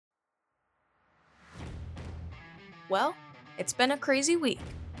Well, it's been a crazy week.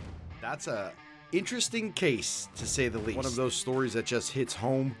 That's a interesting case, to say the least. One of those stories that just hits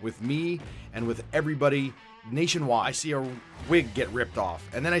home with me and with everybody nationwide. I see a wig get ripped off,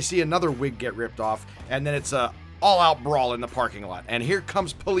 and then I see another wig get ripped off, and then it's a all-out brawl in the parking lot. And here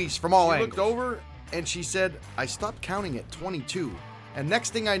comes police from all angles. She looked over, and she said, I stopped counting at 22. And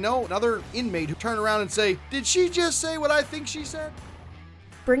next thing I know, another inmate who turned around and say, did she just say what I think she said?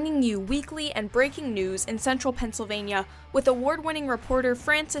 Bringing you weekly and breaking news in central Pennsylvania with award-winning reporter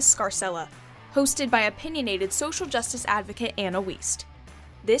Francis Scarcella, hosted by opinionated social justice advocate Anna Wiest.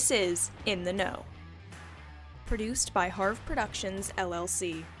 This is In the Know. Produced by Harv Productions,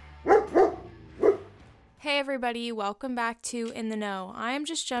 LLC. Hey everybody, welcome back to In the Know. I am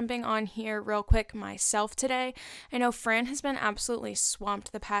just jumping on here real quick myself today. I know Fran has been absolutely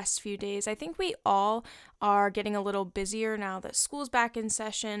swamped the past few days. I think we all are getting a little busier now that school's back in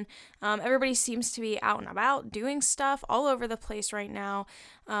session. Everybody seems to be out and about doing stuff all over the place right now.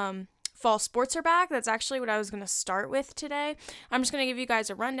 Fall sports are back. That's actually what I was going to start with today. I'm just going to give you guys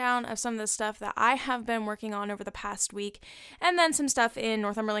a rundown of some of the stuff that I have been working on over the past week, and then some stuff in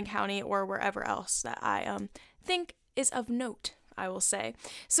Northumberland County or wherever else that I think is of note, I will say.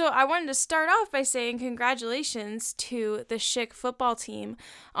 So I wanted to start off by saying congratulations to the Shik football team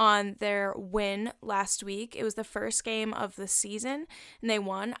on their win last week. It was the first game of the season, and they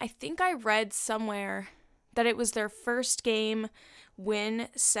won. I think I read somewhere that it was their first game win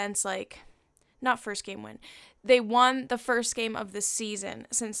since not first game win. They won the first game of the season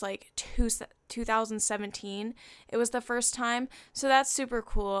since 2017. It was the first time. So that's super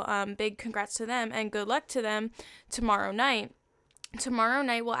cool. Big congrats to them and good luck to them tomorrow night. Tomorrow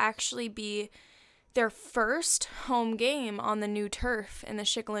night will actually be their first home game on the new turf in the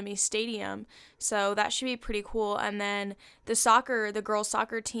Shik Stadium. So that should be pretty cool. And then the girls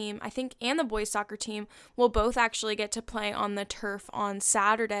soccer team, I think, and the boys soccer team will both actually get to play on the turf on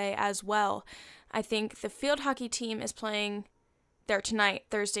Saturday as well. I think the field hockey team is playing there tonight,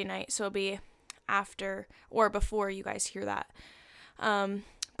 Thursday night. So it'll be after or before you guys hear that.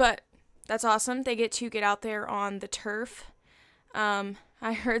 But that's awesome. They get to get out there on the turf.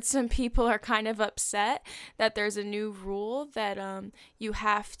 I heard some people are kind of upset that there's a new rule that you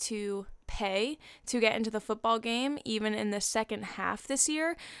have to pay to get into the football game, even in the second half this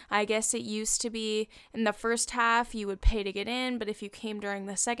year. I guess it used to be in the first half you would pay to get in, but if you came during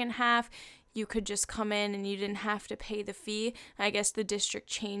the second half, you could just come in and you didn't have to pay the fee. I guess the district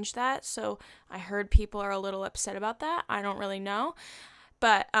changed that, so I heard people are a little upset about that. I don't really know.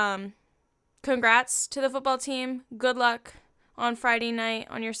 But congrats to the football team. Good luck on Friday night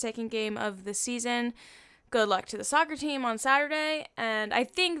on your second game of the season. Good luck to the soccer team on Saturday. And I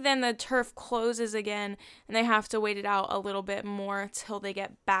think then the turf closes again and they have to wait it out a little bit more till they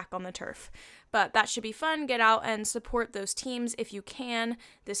get back on the turf. But that should be fun. Get out and support those teams if you can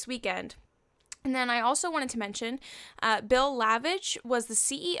this weekend. And then I also wanted to mention Bill Lavich was the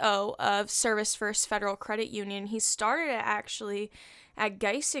CEO of Service First Federal Credit Union. He started it actually at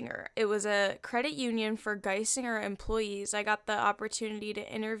Geisinger. It was a credit union for Geisinger employees. I got the opportunity to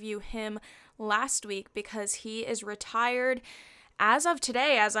interview him last week because he is retired. As of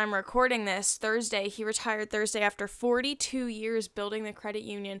today, as I'm recording this, Thursday, he retired Thursday after 42 years building the credit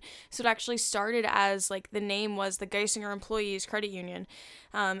union. So it actually started as, the name was the Geisinger Employees Credit Union.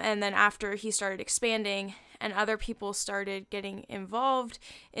 And then after he started expanding and other people started getting involved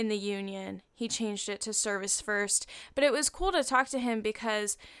in the union, he changed it to Service First. But it was cool to talk to him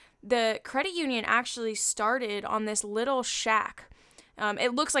because the credit union actually started on this little shack.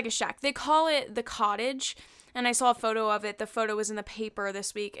 It looks like a shack. They call it the cottage. And I saw a photo of it. The photo was in the paper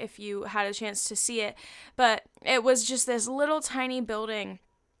this week if you had a chance to see it. But it was just this little tiny building.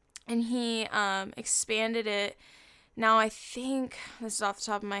 And he expanded it. Now I think, this is off the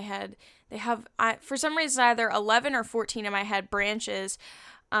top of my head, they have, for some reason, either 11 or 14 in my head branches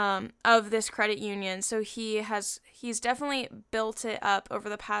of this credit union. So he's definitely built it up over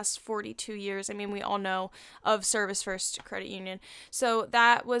the past 42 years. I mean, we all know of Service First Credit Union. So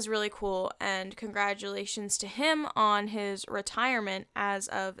that was really cool, and congratulations to him on his retirement as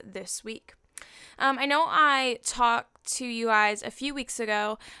of this week. I know I talked to you guys a few weeks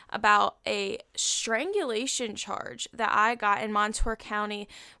ago about a strangulation charge that I got in Montour County,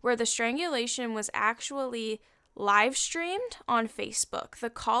 where the strangulation was actually live streamed on Facebook. The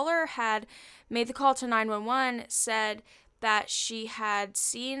caller had made the call to 911, said that she had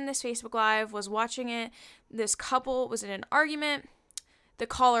seen this Facebook Live, was watching it. This couple was in an argument. The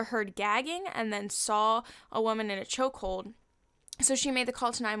caller heard gagging and then saw a woman in a chokehold. So she made the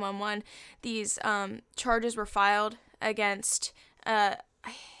call to 911. These charges were filed against, I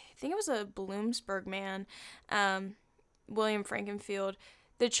think it was a Bloomsburg man. William Frankenfield.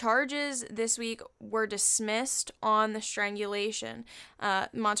 The charges this week were dismissed on the strangulation.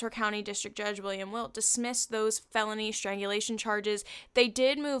 Montour County District Judge William Wilt dismissed those felony strangulation charges. They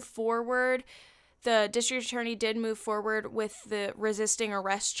did move forward. The district attorney did move forward with the resisting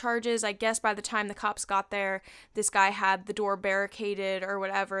arrest charges. I guess by the time the cops got there, this guy had the door barricaded or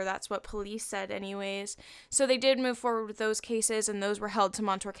whatever. That's what police said anyways. So they did move forward with those cases, and those were held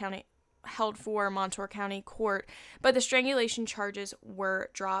for Montour County Court, but the strangulation charges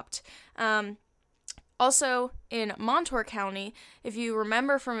were dropped. Also, in Montour County, if you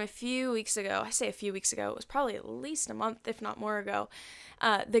remember from a few weeks ago, I say a few weeks ago, it was probably at least a month, if not more ago,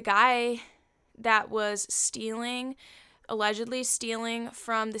 the guy that was allegedly stealing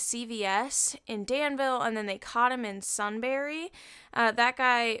from the CVS in Danville, and then they caught him in Sunbury. That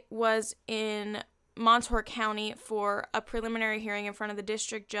guy was in Montour County for a preliminary hearing in front of the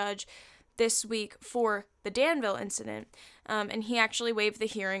district judge this week for the Danville incident, and he actually waived the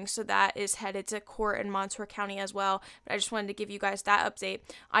hearing, so that is headed to court in Montour County as well. But I just wanted to give you guys that update.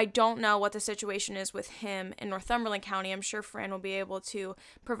 I don't know what the situation is with him in Northumberland County. I'm sure Fran will be able to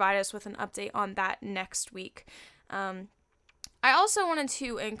provide us with an update on that next week. I also wanted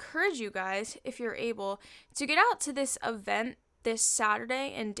to encourage you guys, if you're able, to get out to this event this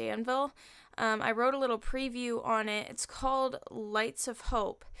Saturday in Danville. I wrote a little preview on it. It's called Lights of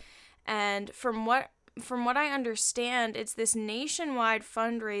Hope. And from what I understand, it's this nationwide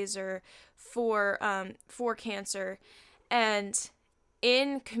fundraiser for cancer. And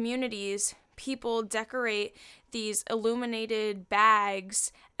in communities, people decorate these illuminated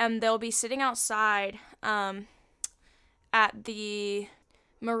bags, and they'll be sitting outside at the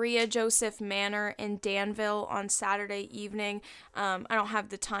Maria Joseph Manor in Danville on Saturday evening. I don't have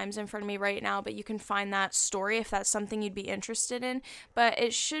the times in front of me right now, but you can find that story if that's something you'd be interested in. But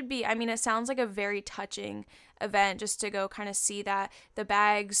it should be, it sounds like a very touching event just to go kind of see that. The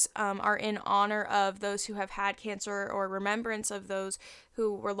bags are in honor of those who have had cancer or remembrance of those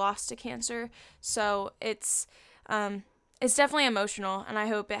who were lost to cancer. So it's definitely emotional, and I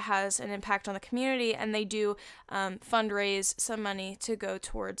hope it has an impact on the community, and they do fundraise some money to go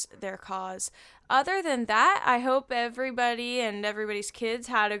towards their cause. Other than that, I hope everybody and everybody's kids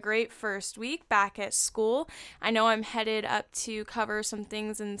had a great first week back at school. I know I'm headed up to cover some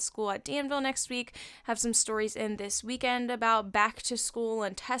things in school at Danville next week, have some stories in this weekend about back to school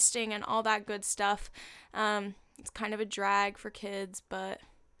and testing and all that good stuff. It's kind of a drag for kids, but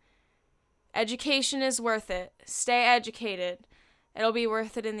education is worth it. Stay educated. It'll be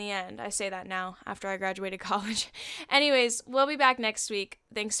worth it in the end. I say that now after I graduated college. Anyways, we'll be back next week.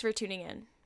 Thanks for tuning in.